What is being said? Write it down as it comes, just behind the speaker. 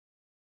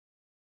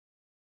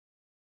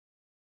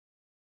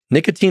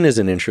nicotine is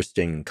an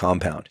interesting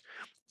compound.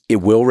 It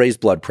will raise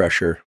blood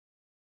pressure,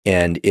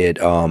 and it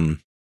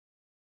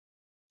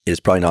is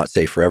probably not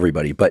safe for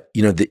everybody. But,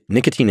 the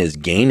nicotine is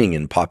gaining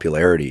in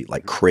popularity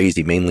like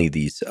crazy, mainly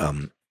these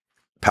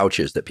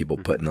pouches that people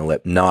put in the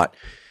lip.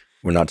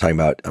 We're not talking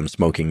about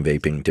smoking,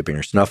 vaping, dipping,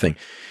 or snuffing.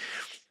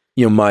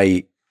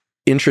 My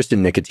interest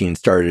in nicotine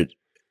started,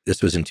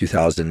 this was in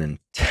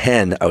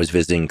 2010. I was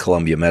visiting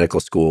Columbia Medical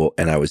School,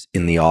 and I was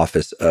in the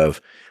office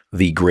of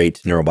the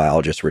great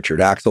neurobiologist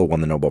Richard Axel,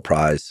 won the Nobel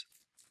Prize,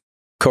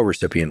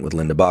 co-recipient with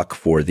Linda Buck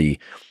for the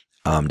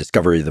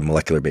discovery of the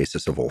molecular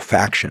basis of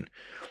olfaction.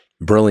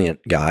 Brilliant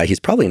guy. He's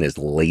probably in his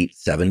late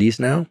 70s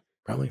now,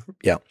 probably.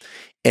 Yeah.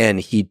 And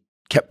he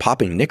kept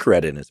popping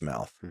Nicorette in his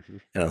mouth. Mm-hmm.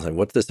 And I was like,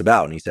 what's this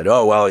about? And he said,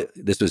 oh, well,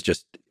 this was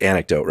just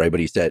anecdote, right? But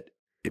he said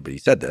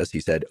this. He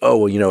said, oh,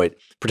 well, it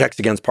protects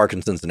against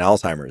Parkinson's and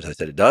Alzheimer's. I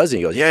said, it does? And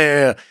he goes,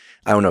 yeah.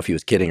 I don't know if he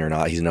was kidding or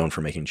not. He's known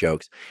for making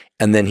jokes.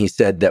 And then he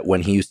said that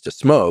when he used to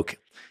smoke,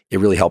 it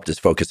really helped his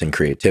focus and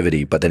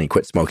creativity. But then he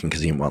quit smoking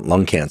because he didn't want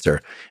lung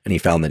cancer. And he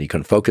found that he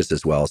couldn't focus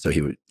as well. So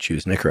he would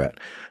choose Nicorette.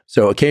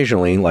 So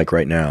occasionally, like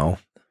right now,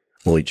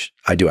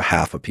 I do a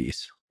half a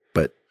piece,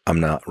 but I'm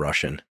not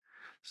Russian.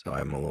 So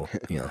I'm a little,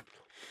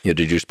 did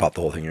you just pop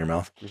the whole thing in your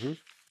mouth? Mm-hmm.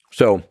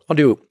 So I'll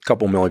do a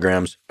couple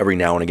milligrams every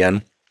now and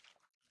again.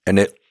 And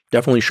it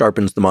definitely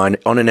sharpens the mind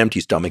on an empty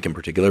stomach in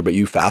particular, but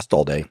you fast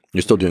all day.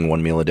 You're still doing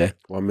 1 meal a day?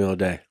 1 meal a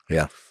day.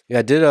 Yeah. Yeah,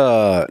 I did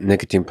a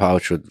nicotine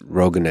pouch with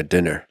Rogan at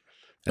dinner,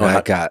 and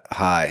I got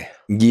high.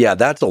 Yeah,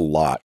 that's a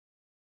lot.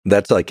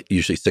 That's like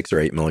usually 6 or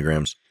 8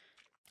 milligrams.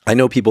 I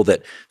know people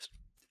that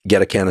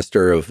get a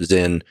canister of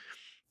Zyn,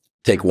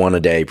 take one a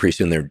day. Pretty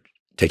soon they're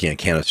taking a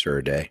canister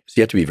a day. So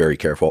you have to be very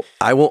careful.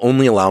 I will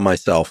only allow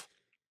myself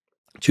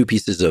 2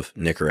 pieces of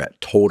Nicorette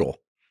total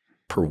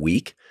per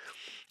week.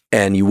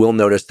 And you will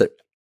notice that,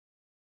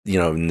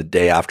 in the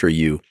day after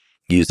you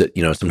use it,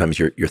 sometimes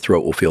your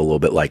throat will feel a little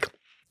bit like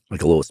a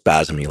little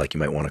spasmy, like you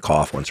might want to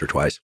cough once or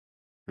twice.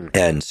 Mm-hmm.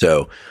 And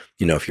so,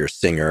 if you're a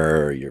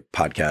singer or you're a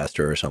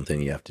podcaster or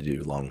something, you have to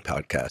do long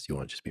podcasts. You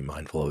want to just be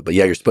mindful of it. But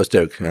yeah, you're supposed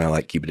to kind of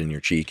like keep it in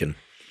your cheek and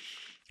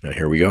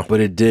here we go.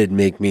 But it did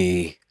make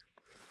me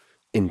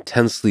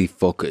intensely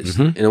focused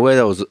in a way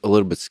that was a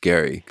little bit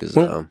scary because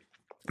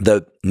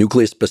the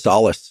nucleus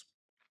basalis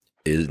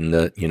is in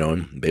the,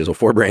 in basal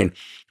forebrain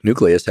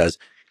nucleus has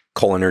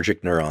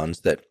cholinergic neurons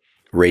that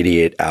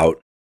radiate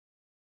out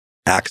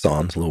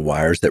axons, little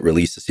wires that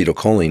release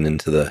acetylcholine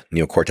into the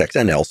neocortex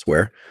and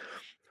elsewhere.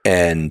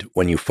 And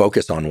when you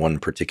focus on one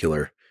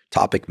particular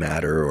topic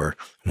matter or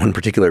one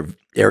particular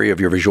area of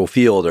your visual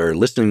field or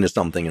listening to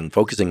something and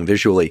focusing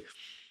visually,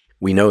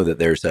 we know that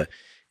there's an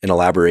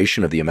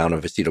elaboration of the amount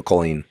of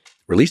acetylcholine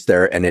released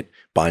there, and it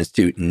binds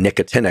to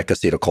nicotinic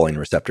acetylcholine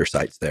receptor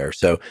sites there.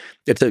 So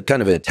it's a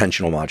kind of an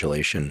attentional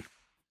modulation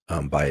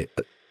by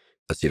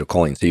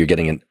acetylcholine. So you're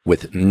getting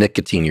with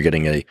nicotine, you're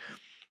getting a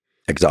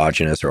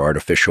exogenous or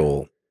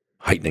artificial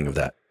heightening of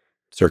that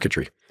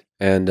circuitry.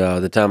 And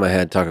the time I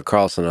had Tucker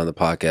Carlson on the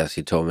podcast,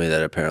 he told me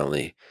that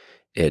apparently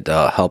it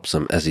helps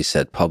him, as he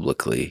said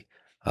publicly,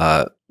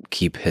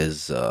 keep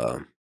his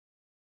love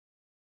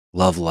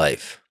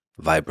life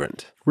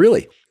vibrant.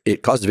 Really?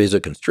 It causes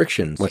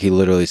vasoconstrictions. Like he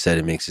literally said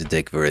it makes his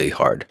dick really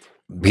hard.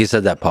 He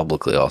said that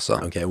publicly also.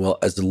 Okay, well,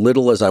 as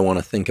little as I want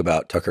to think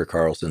about Tucker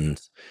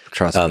Carlson's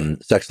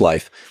sex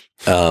life,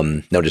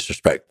 no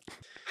disrespect,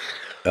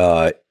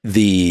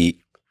 the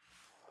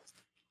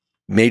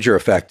major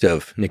effect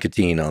of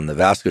nicotine on the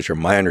vasculature,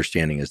 my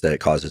understanding is that it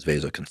causes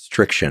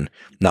vasoconstriction,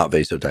 not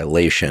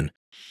vasodilation.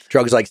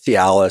 Drugs like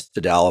Cialis,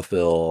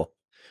 tadalafil,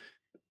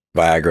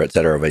 Viagra, et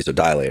cetera, are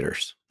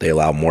vasodilators. They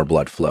allow more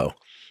blood flow.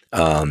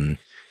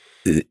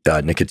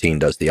 Nicotine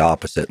does the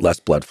opposite, less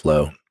blood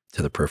flow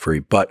to the periphery,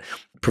 but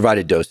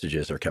provided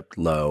dosages are kept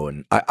low.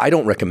 And I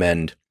don't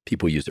recommend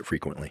people use it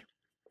frequently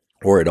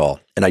or at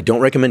all. And I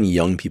don't recommend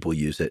young people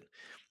use it,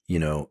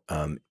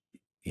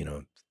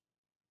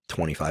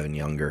 25 and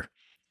younger.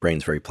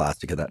 Brain's very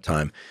plastic at that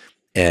time.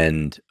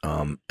 And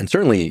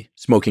certainly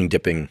smoking,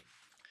 dipping,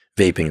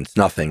 vaping, and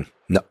snuffing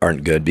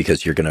aren't good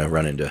because you're going to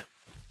run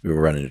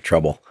into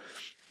trouble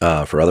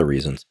for other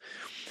reasons.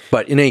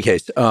 But in any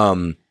case,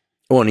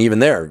 and even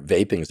there,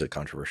 vaping is a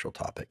controversial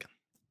topic.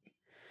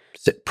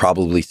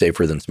 Probably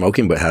safer than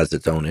smoking, but has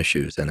its own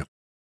issues. And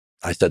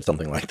I said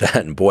something like that,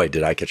 and boy,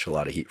 did I catch a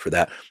lot of heat for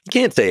that. You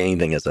can't say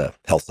anything as a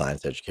health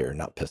science educator and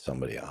not piss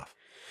somebody off.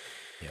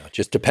 It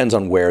just depends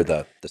on where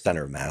the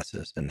center of mass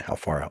is and how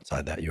far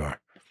outside that you are.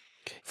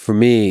 For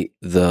me,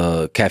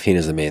 the caffeine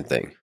is the main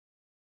thing.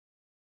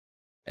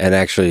 And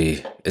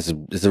actually, it's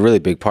a really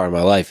big part of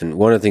my life. And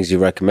one of the things you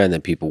recommend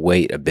that people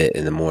wait a bit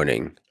in the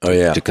morning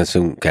to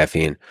consume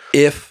caffeine.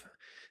 If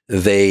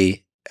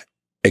they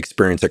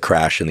experience a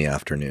crash in the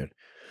afternoon.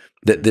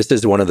 This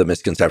is one of the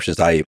misconceptions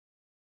I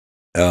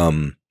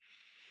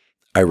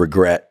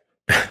regret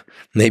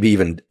maybe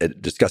even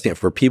discussing it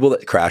for people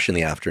that crash in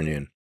the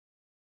afternoon.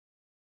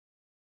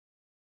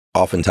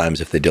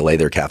 Oftentimes, if they delay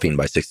their caffeine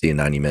by 60 and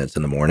 90 minutes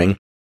in the morning,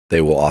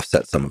 they will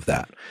offset some of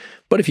that.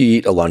 But if you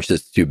eat a lunch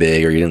that's too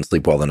big or you didn't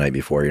sleep well the night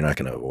before, you're not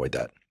going to avoid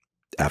that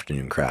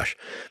afternoon crash.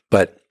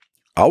 But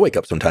I'll wake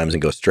up sometimes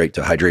and go straight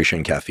to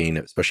hydration, caffeine,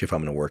 especially if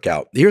I'm going to work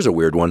out. Here's a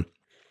weird one.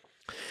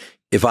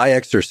 If I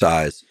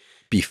exercise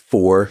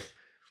before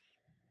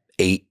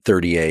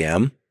 8:30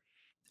 a.m.,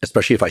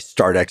 especially if I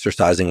start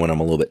exercising when I'm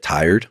a little bit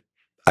tired,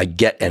 I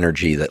get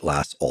energy that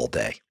lasts all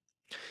day.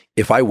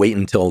 If I wait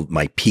until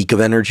my peak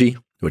of energy,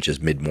 which is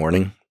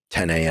mid-morning,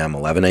 10 a.m.,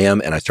 11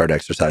 a.m., and I start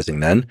exercising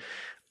then,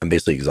 I'm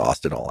basically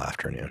exhausted all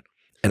afternoon.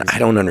 And I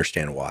don't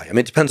understand why. I mean,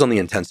 it depends on the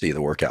intensity of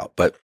the workout.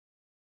 But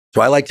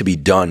so I like to be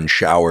done,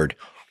 showered,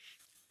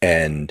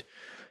 and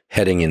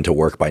heading into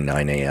work by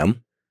 9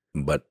 a.m.,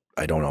 but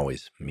I don't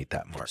always meet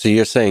that mark. So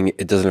you're saying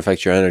it doesn't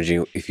affect your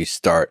energy if you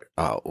start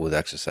out with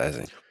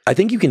exercising? I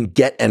think you can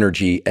get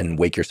energy and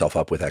wake yourself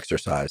up with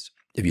exercise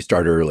if you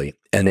start early,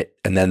 and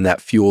then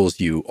that fuels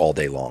you all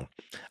day long.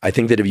 I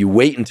think that if you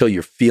wait until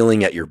you're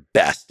feeling at your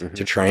best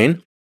to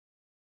train,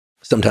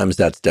 sometimes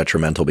that's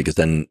detrimental, because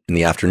then in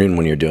the afternoon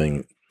when you're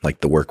doing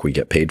like the work we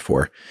get paid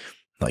for,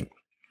 like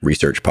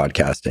research,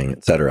 podcasting,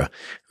 et cetera,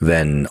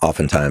 then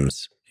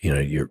oftentimes,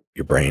 your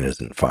brain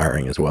isn't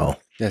firing as well.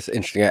 That's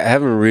interesting. I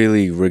haven't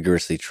really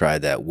rigorously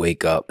tried that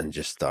wake up and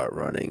just start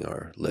running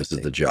or lifting.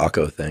 This is the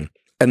Jocko thing.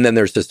 And then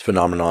there's this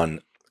phenomenon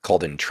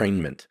called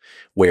entrainment,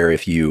 where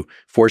if you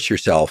force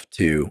yourself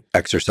to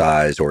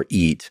exercise or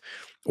eat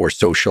or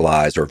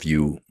socialize or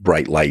view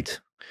bright light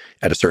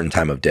at a certain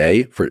time of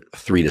day for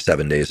 3 to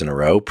 7 days in a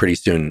row, pretty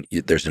soon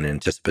there's an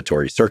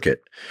anticipatory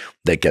circuit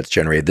that gets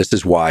generated. This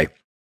is why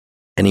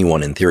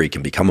anyone in theory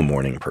can become a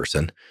morning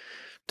person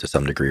to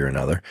some degree or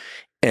another.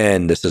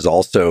 And this is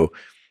also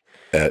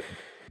a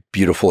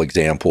beautiful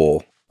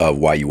example of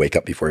why you wake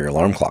up before your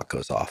alarm clock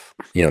goes off.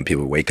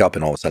 People wake up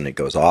and all of a sudden it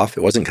goes off.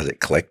 It wasn't because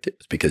it clicked. It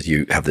was because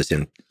you have this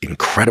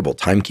incredible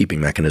timekeeping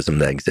mechanism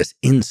that exists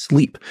in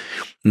sleep.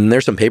 And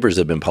there's some papers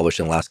that have been published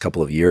in the last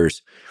couple of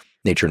years,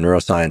 Nature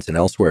Neuroscience and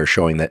elsewhere,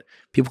 showing that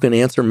people can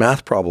answer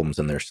math problems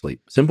in their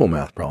sleep. Simple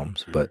math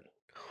problems, but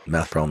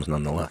math problems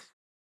nonetheless.